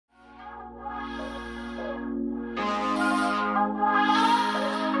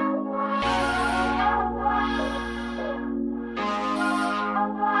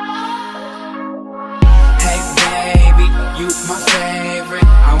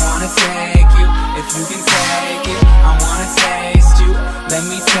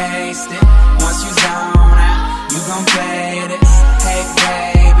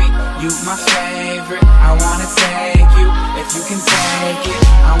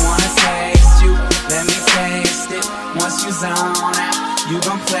zone out, you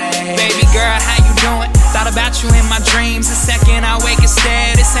gon' play. Baby girl, how you doing? Thought about you in my dreams. The second I wake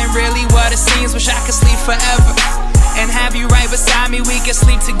instead, this ain't really what it seems. Wish I could sleep forever and have you right beside me. We can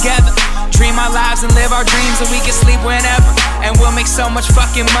sleep together, dream our lives and live our dreams, and we can sleep whenever. And we'll make so much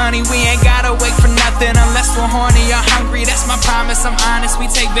fucking money, we ain't gotta wait for nothing unless we're horny or hungry. That's my promise, I'm honest. We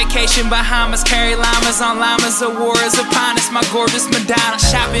take vacation Bahamas, carry llamas on llamas. A war is upon us, my gorgeous Madonna.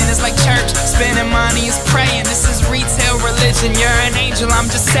 Shopping is like church, spending money is praying. This is retail religion, you're an angel, I'm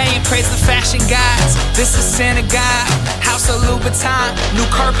just saying. Praise the fashion gods, this is synagogue, house of Louboutin. New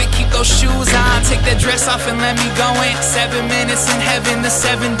carpet, keep those shoes on. Take that dress off and let me go in. 7 minutes in heaven, the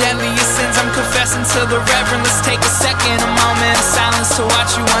 7 deadliest sins I'm confessing to the Reverend. Let's take a second, a moment of silence to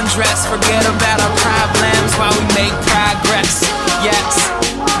watch you undress. Forget about our problems while we make progress. Yes,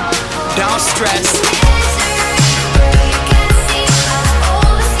 don't stress.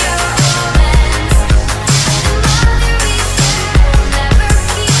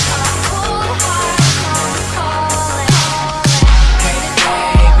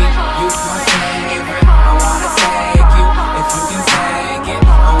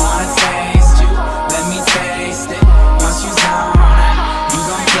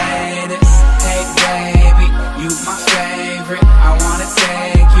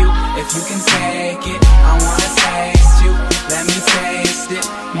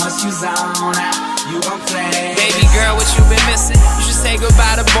 Baby girl, what you been missing? You should say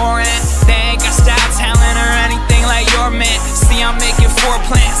goodbye to boring. They ain't got style, talent, or anything like your man. See, I'm making 4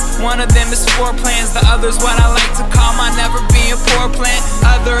 plans. One of them is 4 plans. The other's what I like to call my never being poor plan.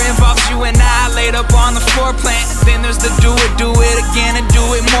 Other involves you and I laid up on the floor plan. Then there's the do it again and do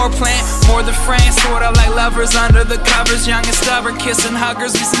it more plan. More than friends, sorta like lovers under the covers. Young and stubborn, kissing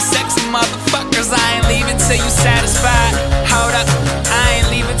huggers. We some sexy motherfuckers. I ain't leaving till you satisfied. Hold up, I ain't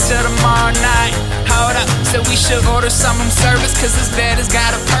leaving till tomorrow night. Hold up, so we should order some room service, cause this bed has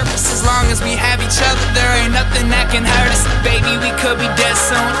got a purpose. As long as we have each other, there ain't nothing that can hurt us. Baby, we could be dead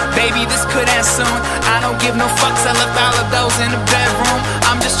soon. Baby, this could end soon. I don't give no fucks, I left all of those in the bedroom.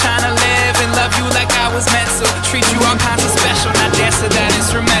 I'm just trying to live and love you like I was meant to. Treat you all kinds of special, not dance to that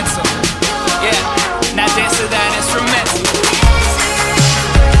instrumental. Yeah, not dance to that instrumental.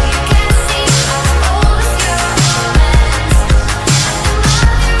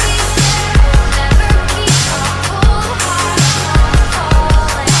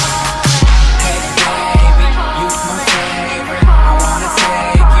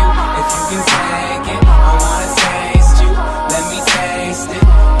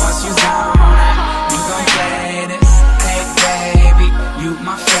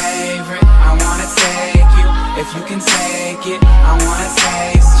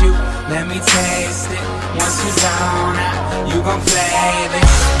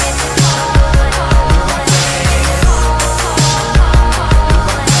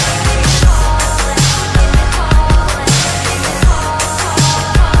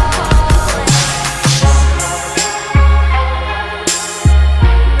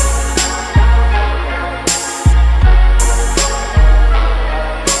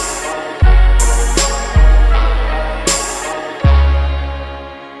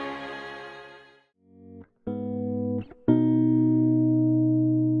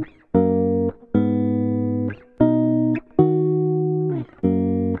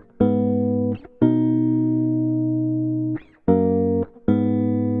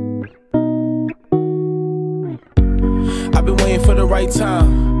 I've been waiting for the right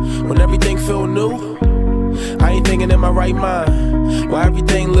time, when everything feel new. I ain't thinking in my right mind, while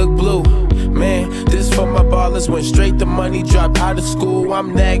everything look blue. Man, this for my ballers, went straight to money, dropped out of school.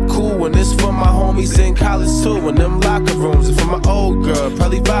 I'm that cool, and this for my homies in college too. In them locker rooms, and for my old girl,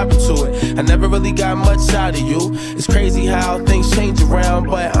 probably vibing to it. I never really got much out of you. It's crazy how things change around,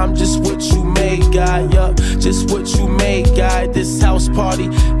 but I'm just what you made, guy. Yup, just what you made, guy. This house party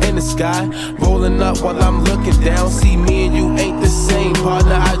in the sky, rolling up while I'm looking down. See, me and you ain't the same,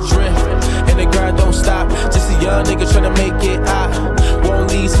 partner. I drift, and the grind don't stop. Just a young nigga tryna make it out.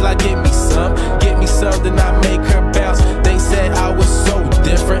 Won't leave till I get me some, then I make her bounce. They said I was so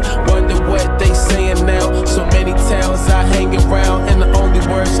different, wonder what they saying now. So many towns I hang around, and the only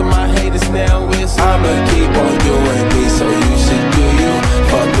words to my haters now is I'ma keep on doing me, so you should do you.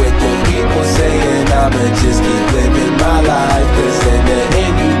 Fuck with the people saying I'ma just keep living my life, cause in the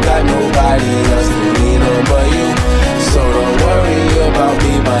end you got nobody else to lean on but you. So don't worry about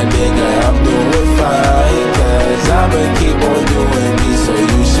me, my nigga, I'm doing fine, cause I'ma keep on doing me, so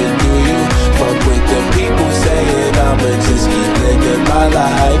you should do you. Fuck with the people saying I'ma just keep living my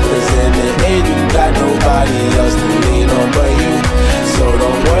life, cause in the end you got nobody else to lean on but you. So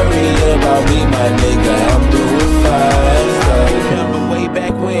don't worry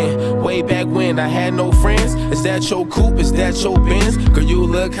Is that your coupe? Is that your Benz? Girl, you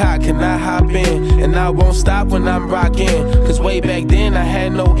look hot, can I hop in? And I won't stop when I'm rockin'. Cause way back then I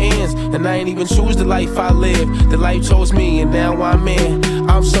had no ends, and I ain't even choose the life I live. The life chose me and now I'm in.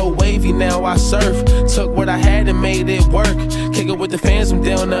 I'm so wavy, now I surf. Took what I had and made it work. Kick it with the fans from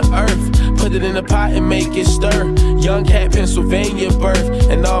down to earth. Put it in a pot and make it stir. Young cat, Pennsylvania birth.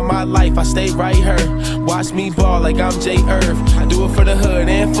 And all my life I stay right here. Watch me ball like I'm J. Irv. I do it for the hood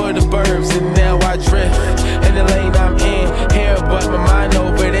and for the burbs. And now I drift in the lane I'm in. Here, but my mind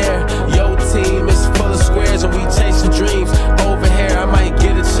over there. Yo team is full of squares and we chasing dreams. Over here I might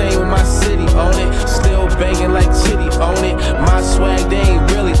get a chain with my city on it. Still banging like Chitty on it. My swag, they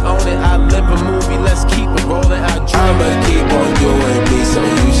ain't really on it. I live a movie, let's keep it rolling. I'ma keep on doing me, so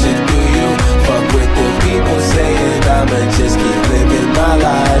you should do you. Fuck with the people saying I'ma just keep living my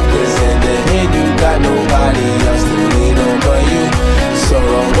life. Cause in the end you got nobody else to lean on but you. So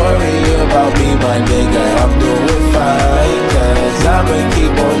don't worry about me, my nigga, I'm doing fine. Cause I'ma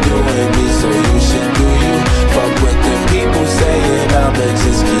keep on doing me, so you should do you. Fuck with the people saying I'ma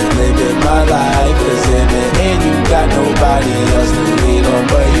just keep living my life. Cause in the end you got nobody else to lean on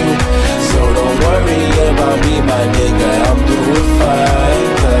but you. So don't worry about me, my nigga, I'm doing fine.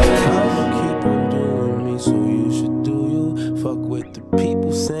 I'ma keep on doing me, so you should do you. Fuck with the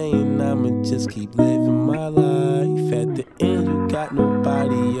people saying I'ma just keep living my life. At the end you got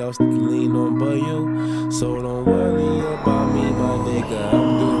nobody else to lean on but you. So don't worry